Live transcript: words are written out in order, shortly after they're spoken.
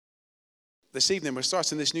This evening we're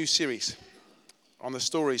starting this new series on the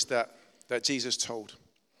stories that Jesus told.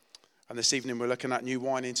 And this evening we're looking at new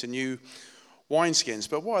wine into new wineskins.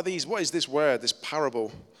 But what are these? What is this word, this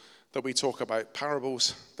parable that we talk about?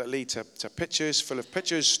 Parables that lead to pictures, full of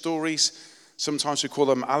pictures, stories. Sometimes we call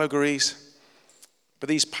them allegories. But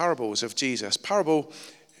these parables of Jesus. Parable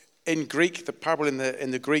in Greek, the parable in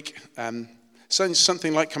the Greek,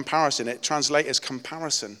 something like comparison. It translates as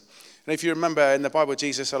comparison. And if you remember in the Bible,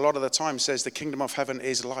 Jesus a lot of the time says the kingdom of heaven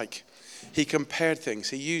is like. He compared things.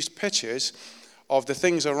 He used pictures of the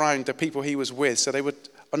things around the people he was with so they would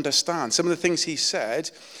understand. Some of the things he said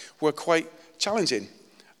were quite challenging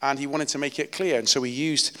and he wanted to make it clear. And so he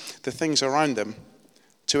used the things around them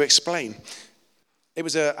to explain. It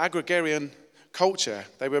was an agrarian culture.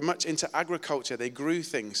 They were much into agriculture. They grew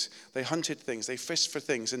things. They hunted things. They fished for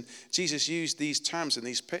things. And Jesus used these terms and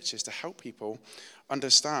these pictures to help people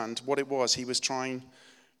understand what it was he was trying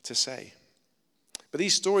to say. But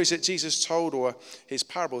these stories that Jesus told, or his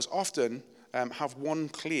parables, often have one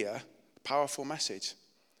clear, powerful message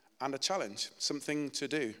and a challenge, something to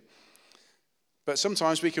do. But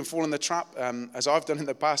sometimes we can fall in the trap, as I've done in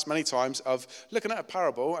the past many times, of looking at a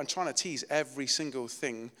parable and trying to tease every single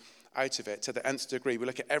thing out of it to the nth degree. We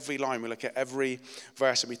look at every line, we look at every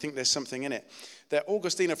verse, and we think there's something in it. The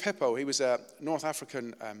Augustine of Hippo, he was a North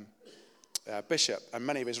African bishop, and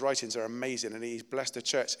many of his writings are amazing, and he's blessed the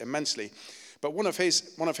church immensely. But one of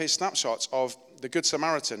his snapshots of the Good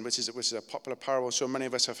Samaritan, which is a popular parable, so many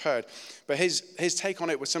of us have heard. But his take on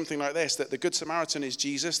it was something like this: that the Good Samaritan is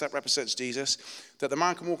Jesus, that represents Jesus. That the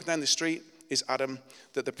man walking down the street is Adam.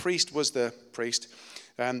 That the priest was the priest.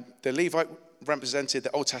 The Levite represented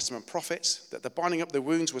the Old Testament prophets. That the binding up the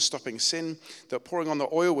wounds was stopping sin. That pouring on the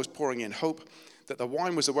oil was pouring in hope. That the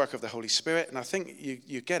wine was the work of the Holy Spirit. And I think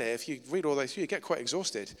you get it. If you read all those, you get quite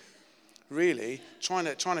exhausted, really, trying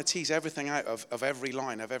to tease everything out of every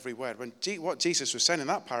line, of every word. When what Jesus was saying in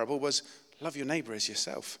that parable was, love your neighbor as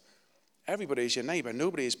yourself. Everybody is your neighbor.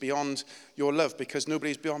 Nobody is beyond your love because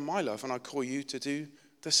nobody is beyond my love, and I call you to do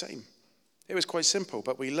the same. It was quite simple,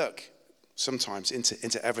 but we look sometimes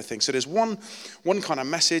into everything. So there's one kind of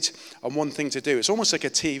message and one thing to do. It's almost like a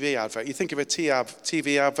TV advert. You think of a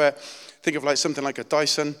TV advert, think of like something like a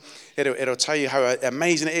Dyson. It'll tell you how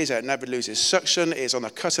amazing it is. It never loses suction. It's on the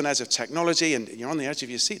cutting edge of technology, and you're on the edge of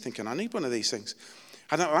your seat thinking, I need one of these things.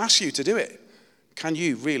 And it'll ask you to do it. Can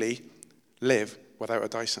you really live without a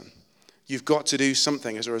Dyson? You've got to do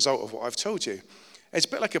something as a result of what I've told you. It's a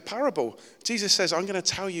bit like a parable. Jesus says, I'm going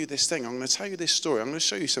to tell you this thing. I'm going to tell you this story. I'm going to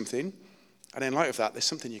show you something. And in light of that, there's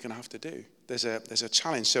something you're going to have to do. There's a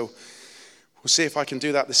challenge. So we'll see if I can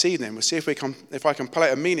do that this evening. We'll see if I can pull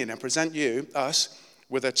out a meaning and present us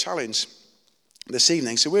with a challenge this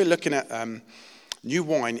evening. So we're looking at new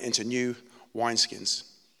wine into new wineskins.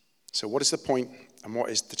 So what is the point and what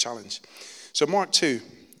is the challenge? So Mark 2,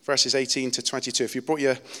 verses 18 to 22. If you brought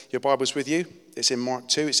your Bibles with you, it's in Mark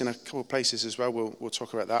 2. It's in a couple of places as well. We'll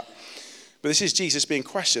talk about that. But this is Jesus being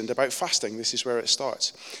questioned about fasting. This is where it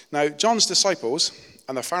starts. Now, John's disciples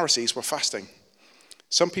and the Pharisees were fasting.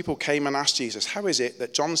 Some people came and asked Jesus, how is it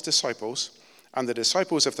that John's disciples and the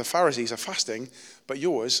disciples of the Pharisees are fasting, but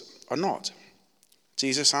yours are not?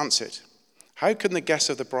 Jesus answered, how can the guests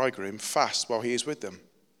of the bridegroom fast while he is with them?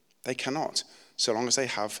 They cannot, so long as they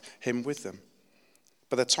have him with them.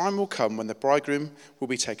 But the time will come when the bridegroom will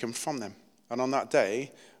be taken from them, and on that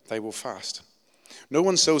day they will fast. No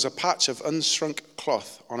one sews a patch of unshrunk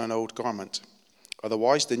cloth on an old garment.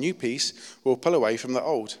 Otherwise, the new piece will pull away from the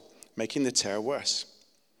old, making the tear worse.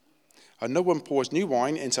 And no one pours new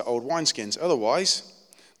wine into old wineskins. Otherwise,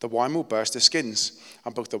 the wine will burst the skins,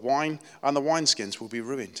 and both the wine and the wineskins will be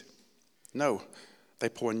ruined. No, they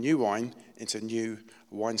pour new wine into new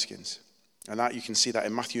wineskins. And that you can see that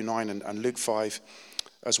in Matthew 9 and Luke 5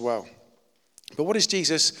 as well. But what is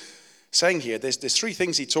Jesus saying here? There's three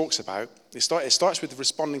things he talks about. It starts with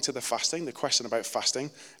responding to the fasting, the question about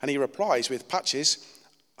fasting, and he replies with patches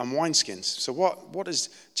and wineskins. So what does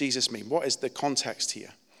Jesus mean? What is the context here?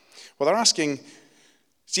 Well, they're asking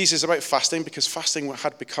Jesus about fasting because fasting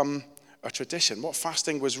had become a tradition. What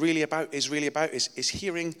fasting is really about is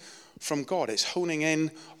hearing from God. It's honing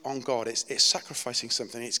in on God. It's sacrificing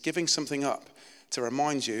something. It's giving something up to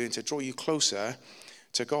remind you and to draw you closer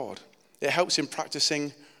to God. It helps in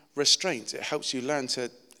practicing restraint. It helps you learn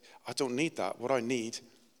I don't need that. What I need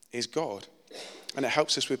is God. And it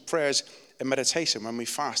helps us with prayers and meditation. When we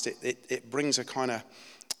fast, it brings a kind of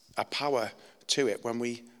a power to it when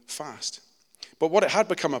we fast. But what it had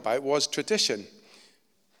become about was tradition.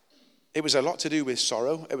 It was a lot to do with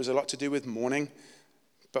sorrow. It was a lot to do with mourning.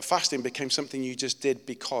 But fasting became something you just did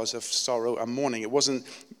because of sorrow and mourning. It wasn't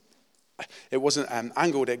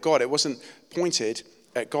angled at God. It wasn't pointed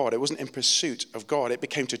at God. It wasn't in pursuit of God. It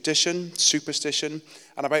became tradition, superstition,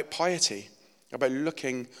 and about piety, about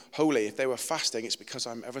looking holy. If they were fasting, it's because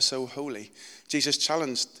I'm ever so holy. Jesus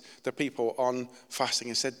challenged the people on fasting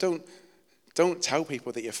and said, don't tell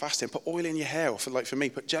people that you're fasting. Put oil in your hair, or for me,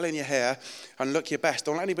 put gel in your hair and look your best.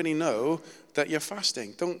 Don't let anybody know that you're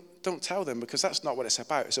fasting. Don't tell them, because that's not what it's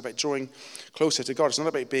about. It's about drawing closer to God. It's not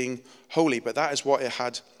about being holy, but that is what it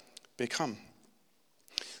had become.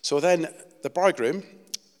 So then the bridegroom,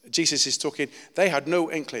 Jesus is talking, they had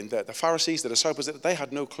no inkling, the Pharisees, the disciples, they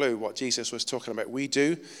had no clue what Jesus was talking about. We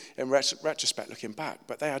do in retrospect, looking back,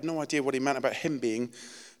 but they had no idea what he meant about him being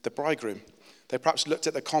the bridegroom. They perhaps looked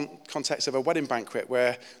at the context of a wedding banquet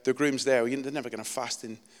where the groom's there. They're never going to fast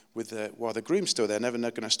while the groom's still there, never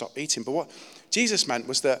going to stop eating. But what Jesus meant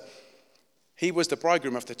was that he was the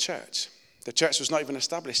bridegroom of the church. The church was not even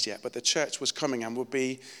established yet, but the church was coming and would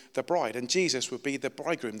be the bride. And Jesus would be the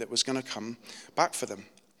bridegroom that was going to come back for them.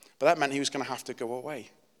 But that meant he was going to have to go away.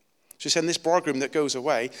 So he's saying this bridegroom that goes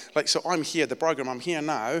away, so I'm here, the bridegroom, I'm here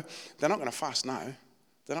now. They're not going to fast now.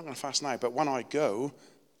 They're not going to fast now. But when I go,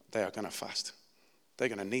 they are going to fast. They're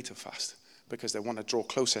going to need to fast because they want to draw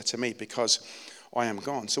closer to me because I am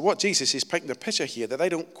gone. So what Jesus is painting the picture here that they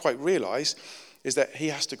don't quite realize is that he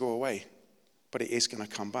has to go away, but he is going to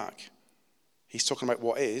come back. He's talking about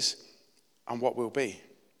what is and what will be.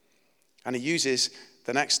 And he uses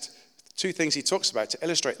the next two things he talks about to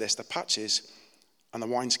illustrate this, the patches and the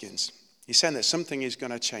wineskins. He's saying that something is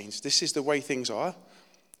going to change. This is the way things are,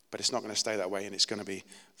 but it's not going to stay that way, and it's going to be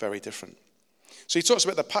very different. So he talks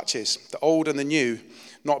about the patches, the old and the new,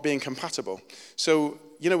 not being compatible. So,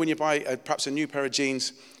 when you buy perhaps a new pair of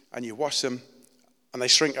jeans and you wash them and they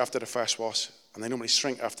shrink after the first wash, and they normally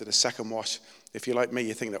shrink after the second wash. If you're like me,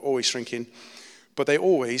 you think they're always shrinking, but they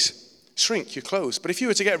always shrink your clothes. But if you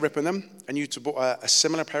were to get a rip in them and you to bought a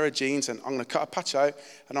similar pair of jeans and I'm going to cut a patch out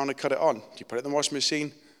and I'm going to cut it on, you put it in the washing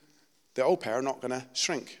machine, the old pair are not going to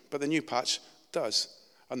shrink, but the new patch does.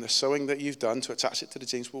 And the sewing that you've done to attach it to the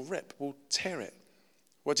jeans will tear it.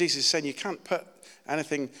 What Jesus is saying, you can't put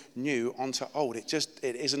anything new onto old. It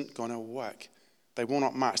isn't going to work. They will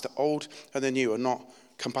not match. The old and the new are not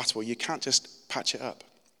compatible. You can't just patch it up.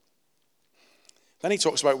 Then he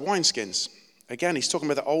talks about wineskins. Again, he's talking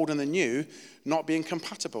about the old and the new not being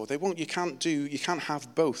compatible. You can't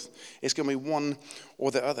have both. It's going to be one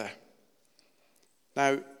or the other.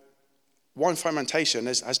 Now, wine fermentation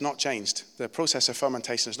has not changed. The process of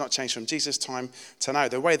fermentation has not changed from Jesus' time to now.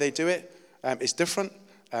 The way they do it is different,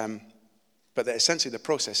 but essentially the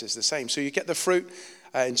process is the same. So you get the fruit.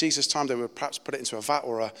 In Jesus' time, they would perhaps put it into a vat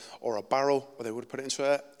or a barrel, or they would put it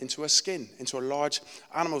into a skin, into a large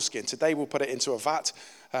animal skin. Today, we'll put it into a vat.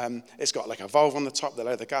 It's got like a valve on the top that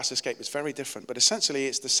allows the gas escape. It's very different, but essentially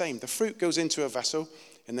it's the same. The fruit goes into a vessel,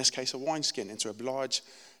 in this case a wineskin, into a large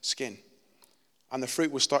skin. And the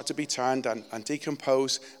fruit will start to be turned and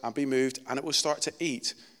decompose and be moved, and it will start to the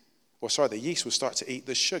yeast will start to eat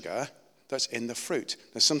the sugar that's in the fruit.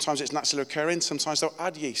 Now, sometimes it's naturally occurring, sometimes they'll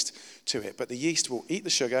add yeast to it, but the yeast will eat the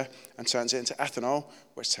sugar and turns it into ethanol,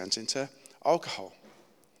 which turns into alcohol.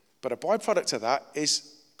 But a byproduct of that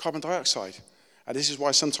is carbon dioxide. And this is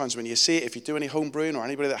why sometimes when you see it, if you do any home brewing or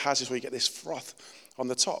anybody that has this, where you get this froth on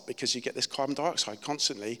the top, because you get this carbon dioxide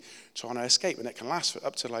constantly trying to escape, and it can last for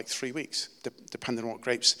up to like 3 weeks, depending on what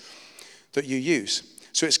grapes that you use.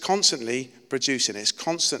 So it's constantly producing, it's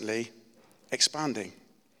constantly expanding.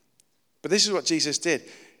 But this is what Jesus did.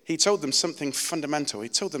 He told them something fundamental. He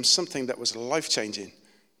told them something that was life-changing,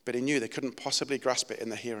 but he knew they couldn't possibly grasp it in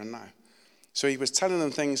the here and now. So he was telling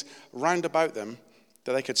them things round about them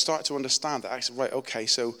that they could start to understand that actually, right, okay,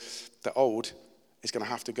 so the old is going to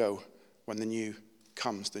have to go when the new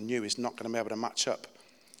comes. The new is not going to be able to match up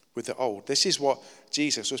with the old. This is what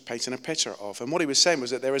Jesus was painting a picture of. And what he was saying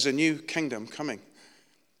was that there is a new kingdom coming.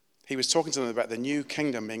 He was talking to them about the new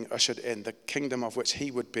kingdom being ushered in, the kingdom of which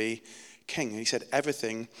he would be king. And he said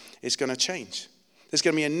everything is going to change. There's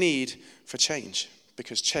going to be a need for change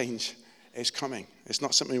because change is coming. It's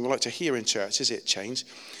not something we like to hear in church, is it? Change.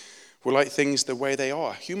 We like things the way they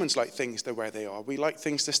are. Humans like things the way they are. We like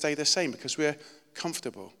things to stay the same because we're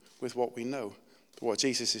comfortable with what we know. But what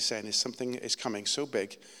Jesus is saying is something is coming so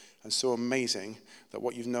big and so amazing that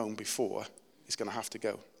what you've known before is going to have to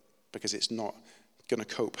go because it's not going to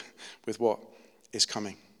cope with what is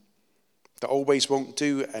coming. The old ways won't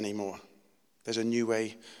do anymore. There's a new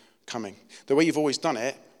way coming. The way you've always done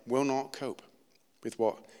it will not cope with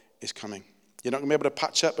what is coming. You're not going to be able to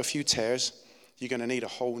patch up a few tears. You're going to need a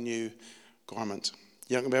whole new garment.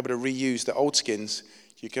 You're not going to be able to reuse the old skins.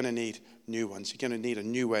 You're going to need new ones. You're going to need a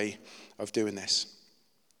new way of doing this.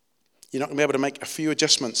 You're not going to be able to make a few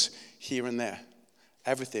adjustments here and there.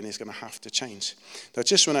 Everything is going to have to change. Now,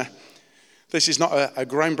 this is not a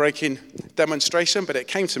groundbreaking demonstration, but it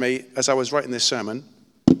came to me as I was writing this sermon.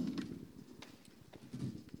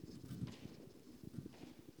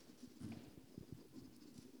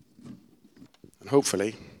 And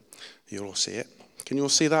hopefully, you'll all see it. Can you all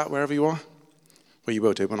see that wherever you are? Well, you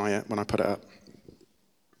will do when I put it up.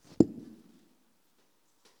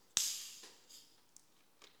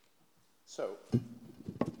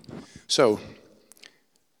 So,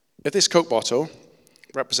 if this Coke bottle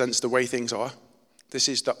represents the way things are, this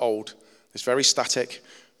is the old. It's very static.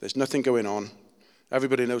 There's nothing going on.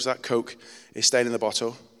 Everybody knows that Coke is staying in the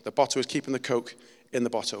bottle. The bottle is keeping the Coke in the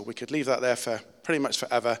bottle. We could leave that there for pretty much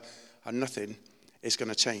forever, and nothing is going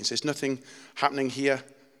to change. There's nothing happening here.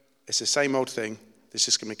 It's the same old thing. There's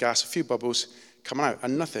just going to be gas, a few bubbles coming out,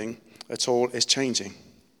 and nothing at all is changing.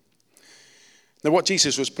 Now, what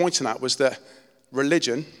Jesus was pointing at was that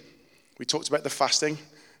religion, we talked about the fasting.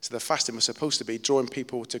 So the fasting was supposed to be drawing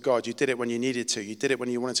people to God. You did it when you needed to. You did it when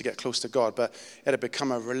you wanted to get close to God. But it had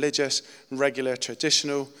become a religious, regular,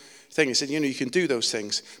 traditional thing. He said, you can do those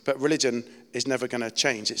things, but religion is never going to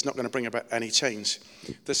change. It's not going to bring about any change.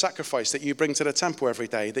 The sacrifice that you bring to the temple every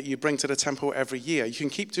day, that you bring to the temple every year, you can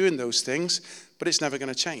keep doing those things, but it's never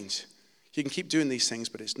going to change. You can keep doing these things,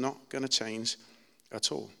 but it's not going to change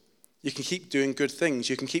at all. You can keep doing good things.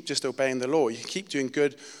 You can keep just obeying the law. You can keep doing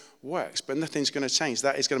good works, but nothing's going to change.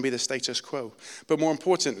 That is going to be the status quo. But more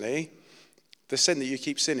importantly, the sin that you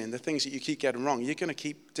keep sinning, the things that you keep getting wrong, you're going to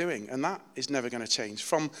keep doing, and that is never going to change.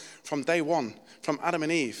 From day one, from Adam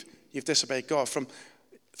and Eve, you've disobeyed God. From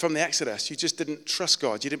the Exodus, you just didn't trust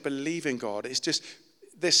God. You didn't believe in God. It's just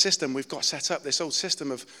this system we've got set up, this old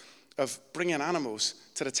system of bringing animals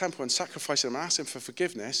to the temple and sacrificing them and asking for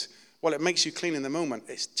forgiveness. Well, it makes you clean in the moment.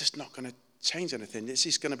 It's just not going to change anything. It's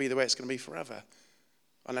just going to be the way it's going to be forever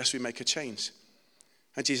unless we make a change.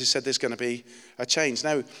 And Jesus said there's going to be a change.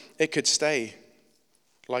 Now, it could stay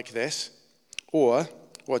like this, or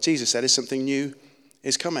what Jesus said is something new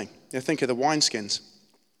is coming. Think of the wineskins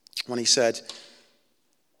when he said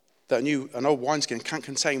that an old wineskin can't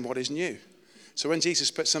contain what is new. So when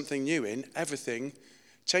Jesus put something new in, everything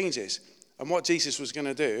changes. And what Jesus was going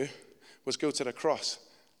to do was go to the cross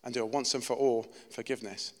and do a once and for all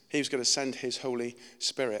forgiveness. He was going to send his Holy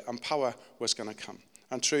Spirit, and power was going to come.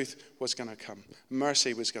 And truth was going to come.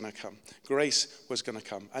 Mercy was going to come. Grace was going to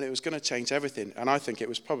come. And it was going to change everything. And I think it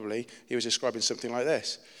was probably, he was describing something like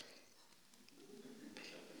this.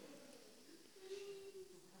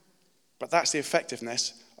 But that's the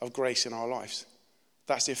effectiveness of grace in our lives.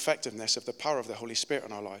 That's the effectiveness of the power of the Holy Spirit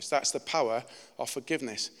in our lives. That's the power of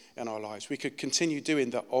forgiveness in our lives. We could continue doing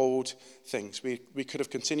the old things. We could have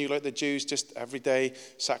continued like the Jews, just every day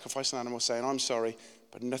sacrificing animals, saying, I'm sorry,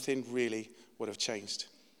 but nothing really would have changed.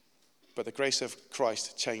 But the grace of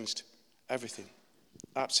Christ changed everything.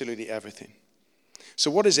 Absolutely everything.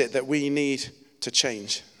 So what is it that we need to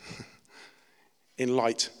change in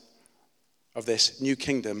light of this new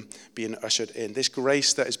kingdom being ushered in? This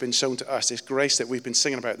grace that has been shown to us, this grace that we've been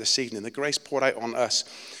singing about this evening, the grace poured out on us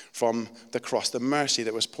from the cross, the mercy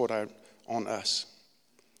that was poured out on us.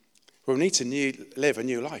 We need to live a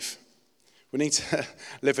new life. We need to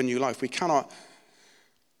live a new life. We cannot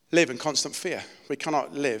live in constant fear. We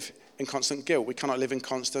cannot live in constant guilt. We cannot live in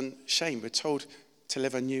constant shame. We're told to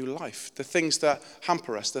live a new life. The things that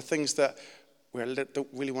hamper us, the things that we don't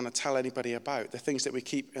really want to tell anybody about, the things that we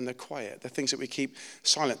keep in the quiet, the things that we keep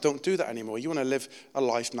silent, don't do that anymore. You want to live a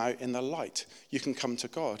life now in the light. You can come to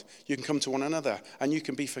God. You can come to one another, and you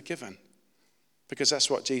can be forgiven. Because that's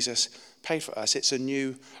what Jesus paid for us. It's a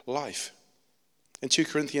new life. In 2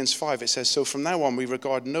 Corinthians 5, it says, so from now on, we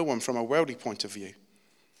regard no one from a worldly point of view.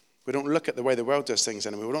 We don't look at the way the world does things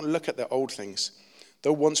anymore. We don't look at the old things.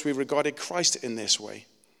 Though once we regarded Christ in this way,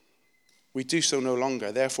 we do so no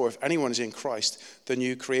longer. Therefore, if anyone is in Christ, the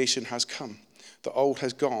new creation has come. The old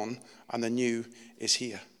has gone, and the new is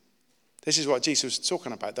here. This is what Jesus was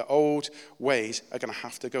talking about. The old ways are going to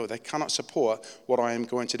have to go. They cannot support what I am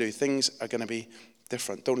going to do. Things are going to be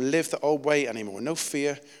different. Don't live the old way anymore. No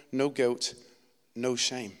fear, no guilt, no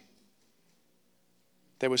shame.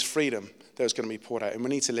 There was freedom that was going to be poured out, and we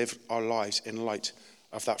need to live our lives in light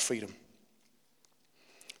of that freedom.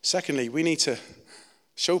 Secondly, we need to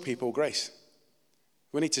show people grace.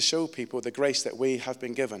 We need to show people the grace that we have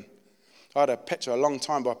been given. I had a picture a long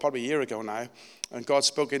time ago, probably a year ago now, and God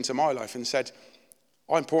spoke into my life and said,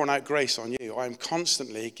 I'm pouring out grace on you. I'm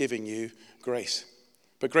constantly giving you grace.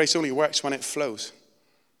 But grace only works when it flows.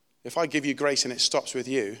 If I give you grace and it stops with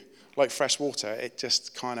you, like fresh water, it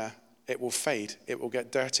just it will fade. It will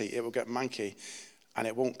get dirty. It will get manky. and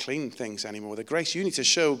it won't clean things anymore. The grace, you need to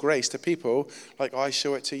show grace to people like I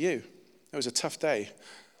show it to you. It was a tough day,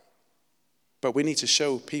 but we need to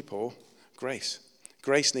show people grace.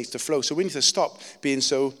 Grace needs to flow. So we need to stop being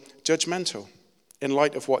so judgmental in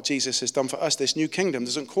light of what Jesus has done for us. This new kingdom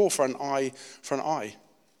doesn't call for an eye for an eye.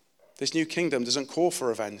 This new kingdom doesn't call for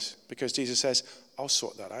revenge, because Jesus says, I'll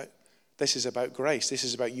sort that out. This is about grace. This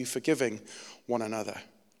is about you forgiving one another.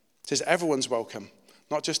 It says everyone's welcome,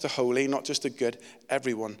 not just the holy, not just the good.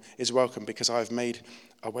 Everyone is welcome because I've made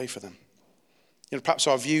a way for them. Perhaps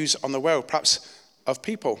our views on the world, perhaps of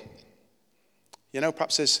people.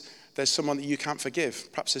 Perhaps there's someone that you can't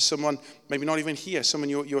forgive. Perhaps there's someone, maybe not even here, someone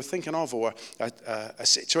you're thinking of, or a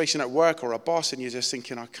situation at work or a boss, and you're just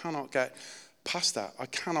thinking, I cannot get past that. I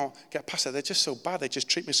cannot get past that. They're just so bad. They just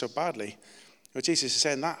treat me so badly. Well, Jesus is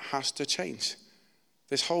saying that has to change.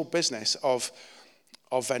 This whole business of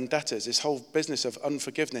vendettas, this whole business of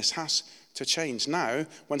unforgiveness has to change. Now,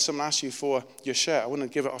 when someone asks you for your shirt, I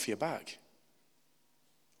wouldn't give it off your back.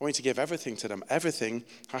 I want you to give everything to them. Everything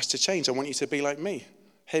has to change. I want you to be like me,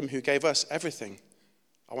 him who gave us everything.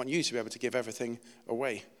 I want you to be able to give everything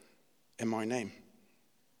away in my name.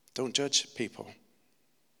 Don't judge people.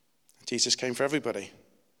 Jesus came for everybody.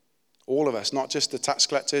 All of us, not just the tax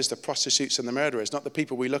collectors, the prostitutes, and the murderers, not the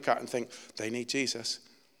people we look at and think they need Jesus.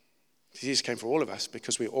 Jesus came for all of us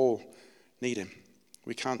because we all need him.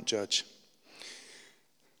 We can't judge.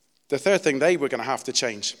 The third thing they were going to have to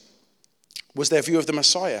change was their view of the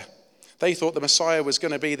Messiah. They thought the Messiah was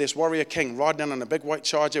going to be this warrior king riding in on a big white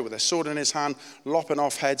charger with a sword in his hand, lopping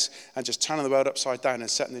off heads and just turning the world upside down and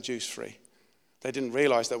setting the Jews free. They didn't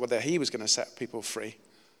realize that whether he was going to set people free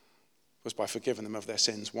was by forgiving them of their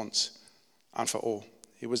sins once and for all.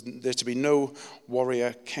 He was there to be no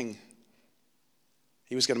warrior king.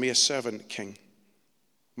 He was going to be a servant king.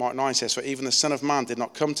 Mark 9 says, for even the Son of Man did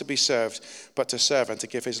not come to be served, but to serve and to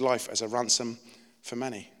give his life as a ransom for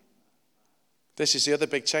many. This is the other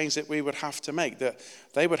big change that we would have to make, that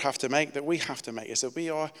they would have to make, that we have to make, is that we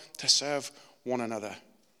are to serve one another.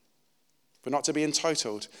 We're not to be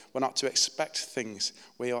entitled. We're not to expect things.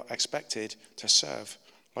 We are expected to serve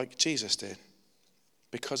like Jesus did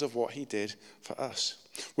because of what he did for us.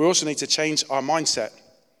 We also need to change our mindset.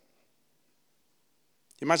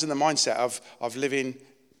 Imagine the mindset of living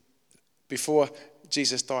before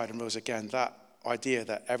Jesus died and rose again. That idea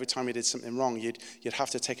that every time you did something wrong, you'd have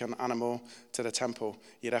to take an animal to the temple.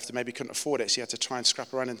 You'd have to, maybe couldn't afford it, so you had to try and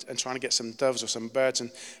scrap around and try and get some doves or some birds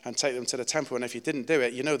and take them to the temple. And if you didn't do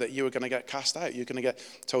it, you know that you were going to get cast out. You're going to get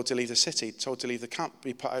told to leave the city, told to leave the camp,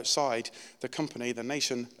 be put outside the company, the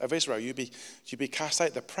nation of Israel. You'd be cast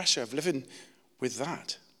out. The pressure of living with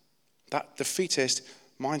that defeatist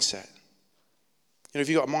mindset. If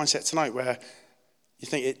you've got a mindset tonight where you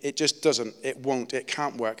think it just doesn't, it won't, it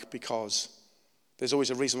can't work because there's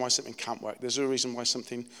always a reason why something can't work. There's a reason why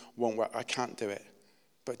something won't work. I can't do it.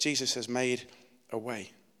 But Jesus has made a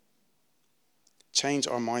way. Change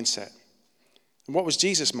our mindset. And what was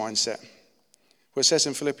Jesus' mindset? Well, it says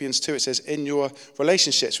in Philippians 2, it says, in your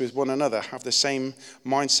relationships with one another, have the same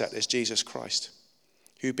mindset as Jesus Christ,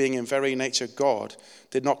 who being in very nature God,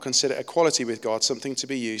 did not consider equality with God something to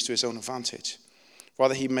be used to his own advantage.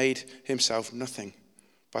 Rather, he made himself nothing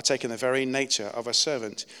by taking the very nature of a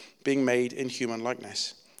servant, being made in human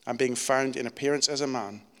likeness, and being found in appearance as a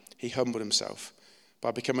man, he humbled himself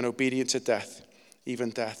by becoming obedient to death, even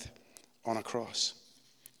death on a cross.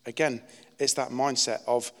 Again, it's that mindset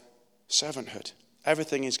of servanthood.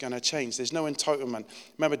 Everything is going to change. There's no entitlement.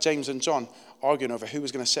 Remember James and John arguing over who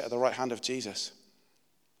was going to sit at the right hand of Jesus.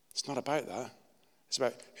 It's not about that. It's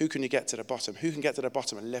about who can you get to the bottom? Who can get to the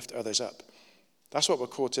bottom and lift others up? That's what we're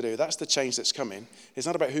called to do. That's the change that's coming. It's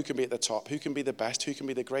not about who can be at the top, who can be the best, who can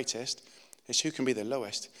be the greatest. It's who can be the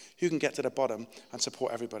lowest, who can get to the bottom and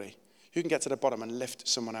support everybody, who can get to the bottom and lift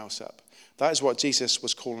someone else up. That is what Jesus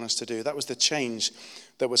was calling us to do. That was the change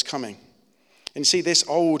that was coming. And you see, this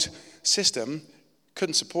old system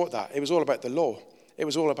couldn't support that. It was all about the law. It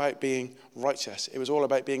was all about being righteous. It was all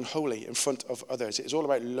about being holy in front of others. It was all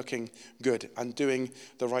about looking good and doing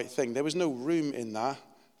the right thing. There was no room in that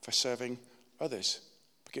for serving others,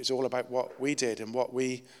 because it's all about what we did and what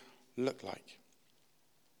we look like.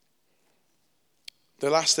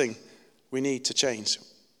 The last thing we need to change,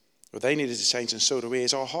 or they needed to change and so do we,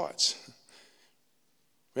 is our hearts.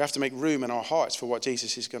 We have to make room in our hearts for what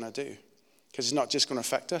Jesus is going to do, because it's not just going to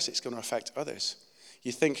affect us, it's going to affect others.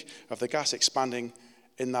 You think of the gas expanding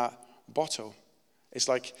in that bottle. It's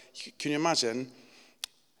like, can you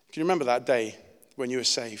remember that day when you were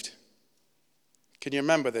saved? Can you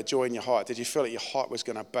remember the joy in your heart? Did you feel like your heart was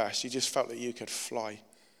going to burst? You just felt that you could fly.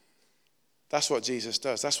 That's what Jesus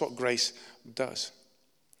does. That's what grace does.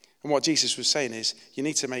 And what Jesus was saying is, you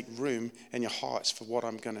need to make room in your hearts for what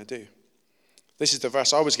I'm going to do. This is the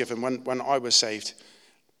verse I was given when I was saved.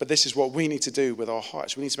 But this is what we need to do with our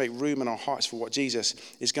hearts. We need to make room in our hearts for what Jesus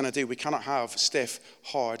is going to do. We cannot have stiff,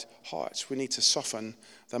 hard hearts. We need to soften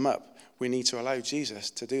them up. We need to allow Jesus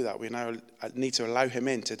to do that. We now need to allow him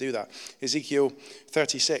in to do that. Ezekiel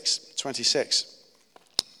 36:26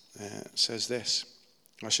 says this.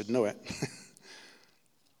 I should know it.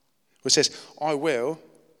 It says, I will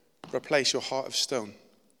replace your heart of stone,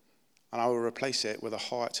 and I will replace it with a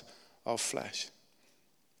heart of flesh.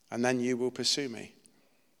 And then you will pursue me.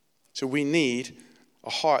 So we need a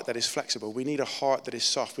heart that is flexible. We need a heart that is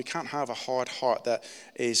soft. We can't have a hard heart that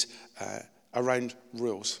is around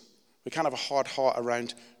rules. We can't have a hard heart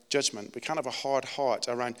around judgment. We can't have a hard heart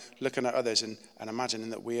around looking at others and imagining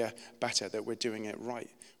that we are better, that we're doing it right.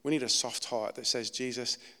 We need a soft heart that says,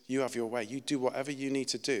 Jesus, you have your way. You do whatever you need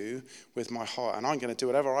to do with my heart, and I'm going to do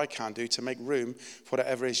whatever I can do to make room for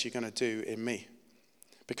whatever it is you're going to do in me.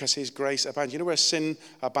 Because his grace abounds. You know where sin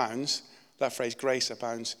abounds? That phrase, grace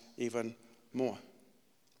abounds even more.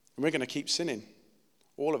 And we're going to keep sinning,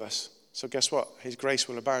 all of us. So guess what? His grace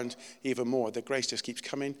will abound even more. The grace just keeps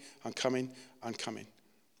coming and coming and coming.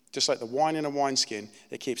 Just like the wine in a wineskin,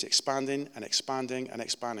 it keeps expanding and expanding and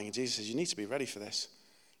expanding. And Jesus says, you need to be ready for this.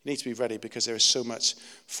 You need to be ready because there is so much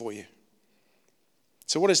for you.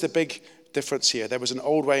 So what is the big difference here? There was an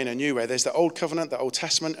old way and a new way. There's the old covenant, the Old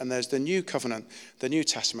Testament, and there's the new covenant, the New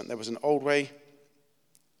Testament. There was an old way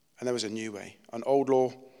and there was a new way, an old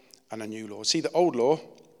law and a new law. See, the old law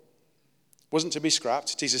wasn't to be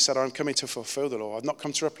scrapped. Jesus said, I'm coming to fulfill the law. I've not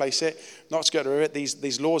come to replace it, not to get rid of it.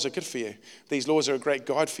 These laws are good for you. These laws are a great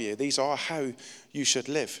guide for you. These are how you should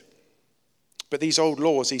live. But these old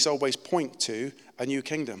laws, these always point to a new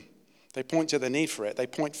kingdom. They point to the need for it. They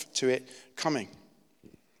point to it coming.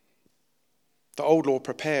 The old law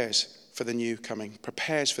prepares for the new coming,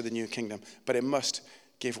 prepares for the new kingdom, but it must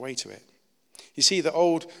give way to it. You see, the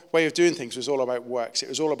old way of doing things was all about works. It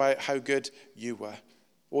was all about how good you were.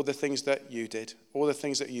 All the things that you did, all the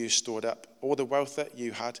things that you stored up, all the wealth that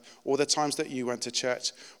you had, all the times that you went to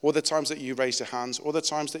church, all the times that you raised your hands, all the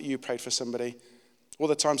times that you prayed for somebody, all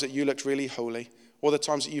the times that you looked really holy, all the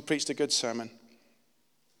times that you preached a good sermon.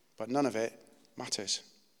 But none of it matters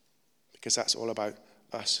because that's all about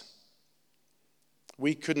us.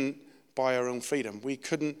 We couldn't buy our own freedom. We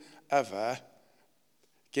couldn't ever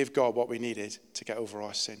give God what we needed to get over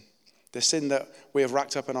our sin. The sin that we have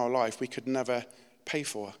racked up in our life, we could never pay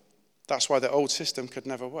for. That's why the old system could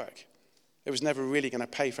never work. It was never really going to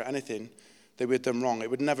pay for anything that we had done wrong. It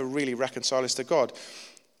would never really reconcile us to God.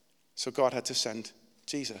 So God had to send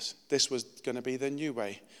Jesus. This was going to be the new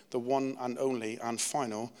way, the one and only and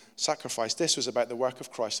final sacrifice. This was about the work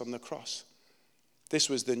of Christ on the cross. This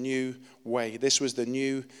was the new way. This was the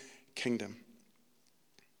new kingdom.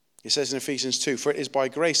 It says in Ephesians 2, for it is by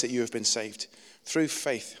grace that you have been saved, through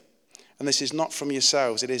faith. And this is not from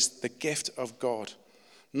yourselves, it is the gift of God,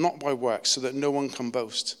 not by works, so that no one can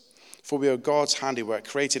boast. For we are God's handiwork,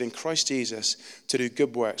 created in Christ Jesus to do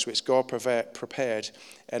good works, which God prepared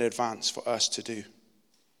in advance for us to do.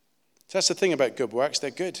 So that's the thing about good works,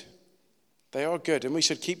 they're good. They are good, and we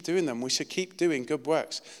should keep doing them. We should keep doing good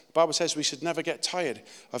works. The Bible says we should never get tired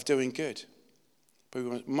of doing good. But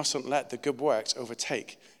we mustn't let the good works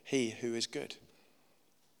overtake he who is good.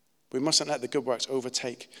 We mustn't let the good works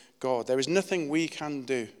overtake God. There is nothing we can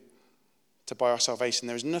do to buy our salvation.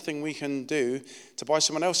 There is nothing we can do to buy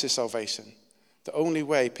someone else's salvation. The only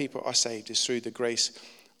way people are saved is through the grace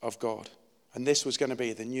of God. And this was going to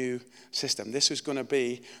be the new system. This was going to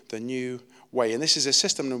be the new way. And this is a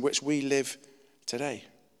system in which we live today.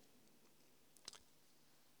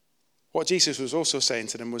 What Jesus was also saying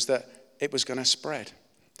to them was that it was going to spread.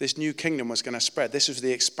 This new kingdom was going to spread. This was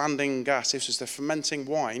the expanding gas. This was the fermenting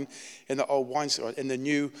wine in the old wine, in the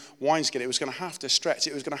new wineskin. It was going to have to stretch.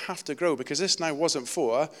 It was going to have to grow because this now wasn't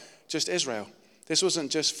for just Israel. This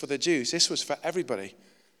wasn't just for the Jews. This was for everybody.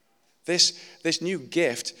 This new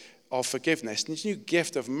gift of forgiveness, this new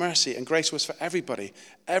gift of mercy and grace was for everybody.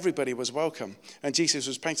 Everybody was welcome. And Jesus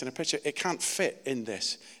was painting a picture. It can't fit in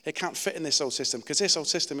this. It can't fit in this old system because this old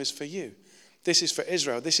system is for you. This is for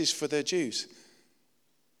Israel. This is for the Jews.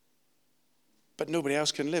 But nobody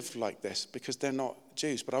else can live like this because they're not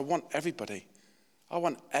Jews. But I want everybody. I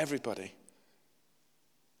want everybody.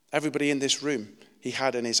 Everybody in this room, he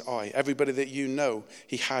had in his eye. Everybody that you know,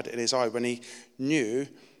 he had in his eye when he knew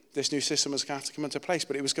this new system was going to have to come into place.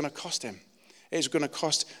 But it was going to cost him. It was going to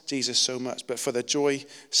cost Jesus so much. But for the joy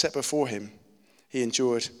set before him, he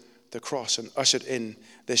endured the cross and ushered in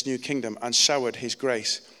this new kingdom and showered his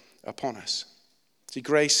grace upon us. See,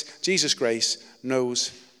 grace, Jesus' grace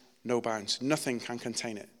knows no bounds. Nothing can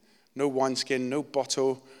contain it. No wineskin, no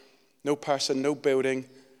bottle, no person, no building.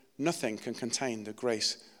 Nothing can contain the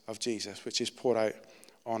grace of Jesus, which is poured out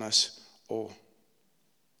on us all.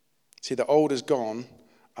 See, the old is gone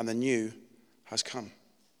and the new has come.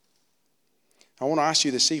 I want to ask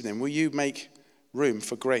you this evening, will you make room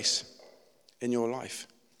for grace in your life?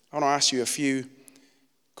 I want to ask you a few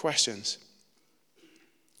questions.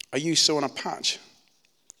 Are you sewing a patch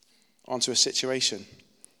onto a situation?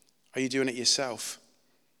 Are you doing it yourself?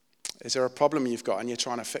 Is there a problem you've got and you're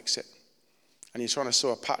trying to fix it? And you're trying to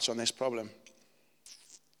sew a patch on this problem?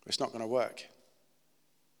 It's not going to work.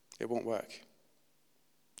 It won't work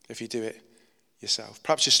if you do it yourself.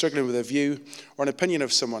 Perhaps you're struggling with a view or an opinion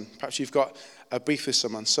of someone. Perhaps you've got a beef with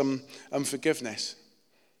someone, some unforgiveness,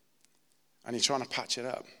 and you're trying to patch it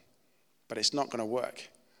up. But it's not going to work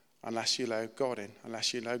unless you allow God in,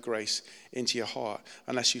 unless you allow grace into your heart,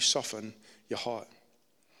 unless you soften your heart.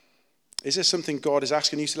 Is there something God is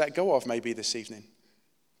asking you to let go of maybe this evening?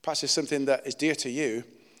 Perhaps it's something that is dear to you,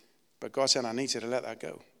 but God's saying, I need you to let that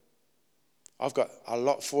go. I've got a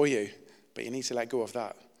lot for you, but you need to let go of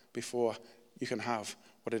that before you can have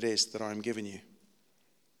what it is that I'm giving you.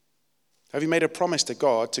 Have you made a promise to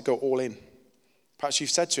God to go all in? Perhaps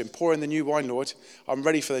you've said to him, pour in the new wine, Lord. I'm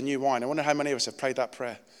ready for the new wine. I wonder how many of us have prayed that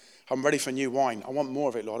prayer. I'm ready for new wine. I want more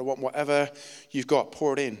of it, Lord. I want whatever you've got,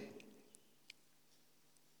 pour it in.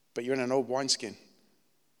 But you're in an old wineskin.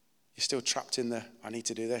 You're still trapped in the, I need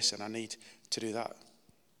to do this and I need to do that.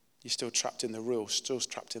 You're still trapped in the rules, still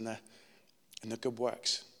trapped in the good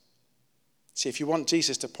works. See, if you want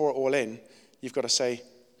Jesus to pour it all in, you've got to say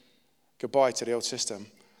goodbye to the old system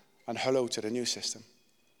and hello to the new system.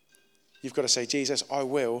 You've got to say, Jesus, I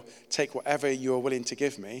will take whatever you're willing to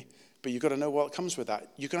give me, but you've got to know what comes with that.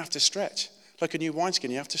 You're going to have to stretch. Like a new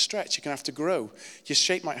wineskin, you have to stretch. You're going to have to grow. Your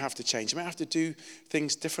shape might have to change. You might have to do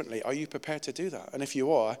things differently. Are you prepared to do that? And if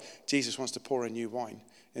you are, Jesus wants to pour a new wine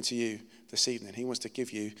into you this evening. He wants to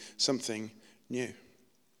give you something new.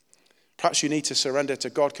 Perhaps you need to surrender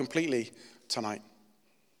to God completely tonight.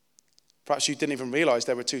 Perhaps you didn't even realize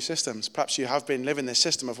there were two systems. Perhaps you have been living this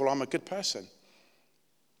system of, well, I'm a good person.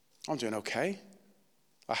 I'm doing okay.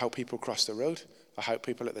 I help people cross the road. I help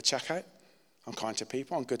people at the checkout. I'm kind to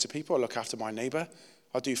people. I'm good to people. I look after my neighbor.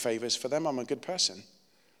 I do favors for them. I'm a good person.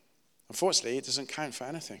 Unfortunately, it doesn't count for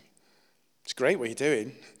anything. It's great what you're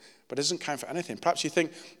doing, but it doesn't count for anything. Perhaps you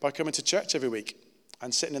think by coming to church every week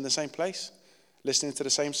and sitting in the same place, listening to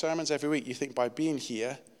the same sermons every week, you think by being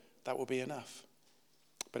here, that will be enough.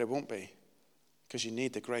 But it won't be, because you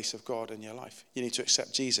need the grace of God in your life. You need to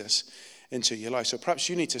accept Jesus into your life. So perhaps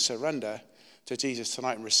you need to surrender to Jesus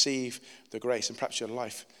tonight and receive the grace. And perhaps your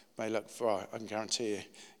life may look, I can guarantee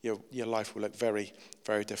you, your life will look very,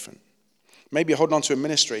 very different. Maybe you're holding on to a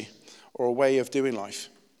ministry or a way of doing life,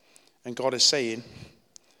 and God is saying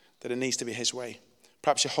that it needs to be his way.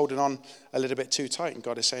 Perhaps you're holding on a little bit too tight, and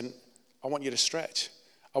God is saying, I want you to stretch.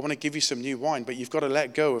 I want to give you some new wine, but you've got to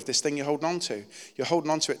let go of this thing you're holding on to. You're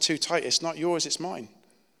holding on to it too tight. It's not yours, it's mine.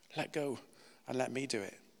 Let go and let me do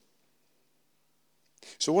it.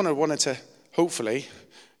 So what I wanted to hopefully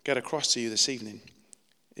get across to you this evening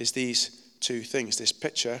is these two things, this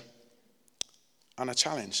picture and a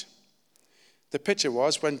challenge. The picture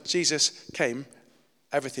was when Jesus came,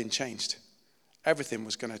 everything changed. Everything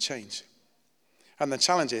was going to change. And the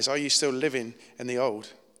challenge is, are you still living in the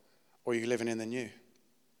old or are you living in the new?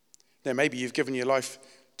 Now, maybe you've given your life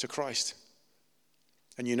to Christ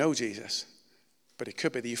and you know Jesus, but it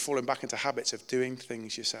could be that you've fallen back into habits of doing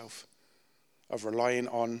things yourself, of relying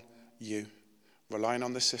on you, relying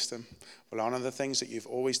on the system, relying on the things that you've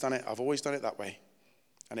always done it. I've always done it that way,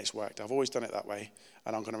 and it's worked. I've always done it that way,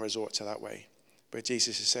 and I'm going to resort to that way. But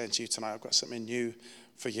Jesus is saying to you tonight, I've got something new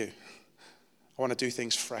for you. I want to do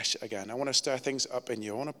things fresh again. I want to stir things up in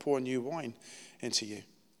you. I want to pour new wine into you.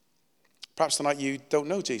 Perhaps tonight you don't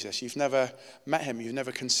know Jesus. You've never met him. You've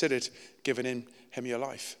never considered giving him your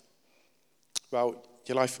life. Well,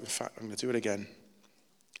 your life, in fact, I'm going to do it again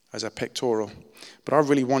as a pictorial. But I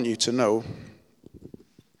really want you to know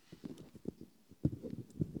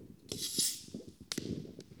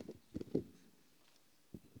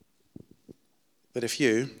that if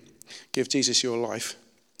you give Jesus your life,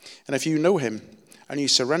 and if you know him and you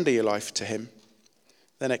surrender your life to him,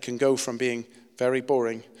 then it can go from being very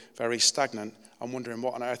boring, very stagnant, and wondering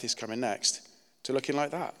what on earth is coming next, to looking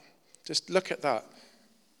like that. Just look at that.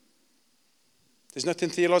 There's nothing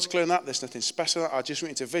theological in that. There's nothing special in that. I just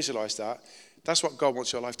want you to visualize that. That's what God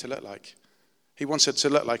wants your life to look like. He wants it to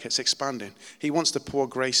look like it's expanding. He wants to pour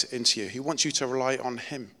grace into you. He wants you to rely on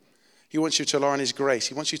him. He wants you to rely on his grace.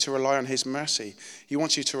 He wants you to rely on his mercy. He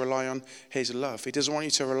wants you to rely on his love. He doesn't want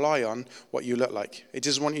you to rely on what you look like. He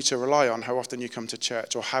doesn't want you to rely on how often you come to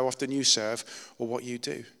church or how often you serve or what you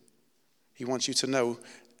do. He wants you to know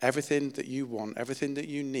everything that you want, everything that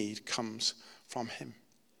you need comes from him.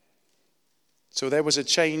 So there was a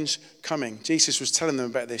change coming. Jesus was telling them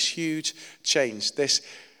about this huge change, this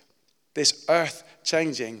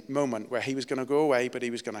earth-changing moment where he was going to go away, but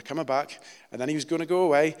he was going to come back, and then he was going to go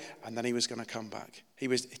away, and then he was going to come back. He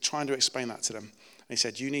was trying to explain that to them. And he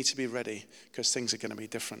said, you need to be ready because things are going to be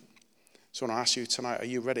different. So I want to ask you tonight, are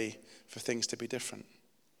you ready for things to be different?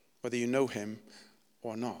 Whether you know him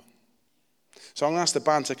or not. So I'm going to ask the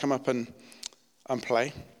band to come up and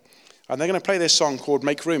play. And they're going to play this song called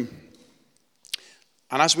Make Room.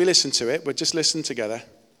 And as we listen to it, we'll just listen together,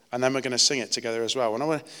 and then we're going to sing it together as well. And I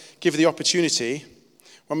want to give you the opportunity,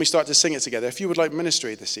 when we start to sing it together, if you would like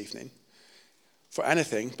ministry this evening, for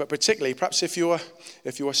anything, but particularly perhaps if you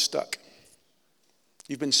are stuck.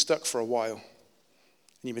 You've been stuck for a while, and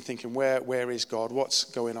you've been thinking, where is God? What's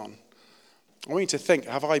going on? I want you to think,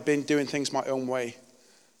 have I been doing things my own way?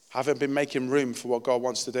 Have I been making room for what God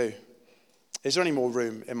wants to do? Is there any more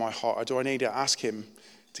room in my heart, or do I need to ask him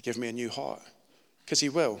to give me a new heart? Because he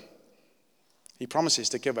will. He promises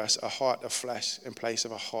to give us a heart of flesh in place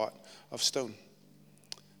of a heart of stone.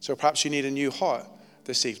 So perhaps you need a new heart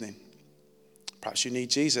this evening. Perhaps you need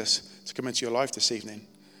Jesus to come into your life this evening.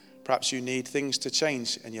 Perhaps you need things to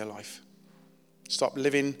change in your life. Stop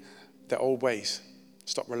living the old ways.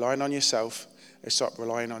 Stop relying on yourself and stop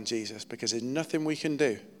relying on Jesus, because there's nothing we can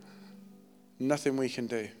do. Nothing we can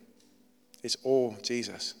do. It's all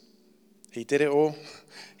Jesus. He did it all.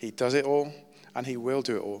 He does it all. And he will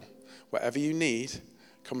do it all. Whatever you need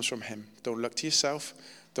comes from him. Don't look to yourself.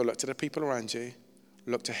 Don't look to the people around you.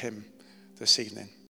 Look to him this evening.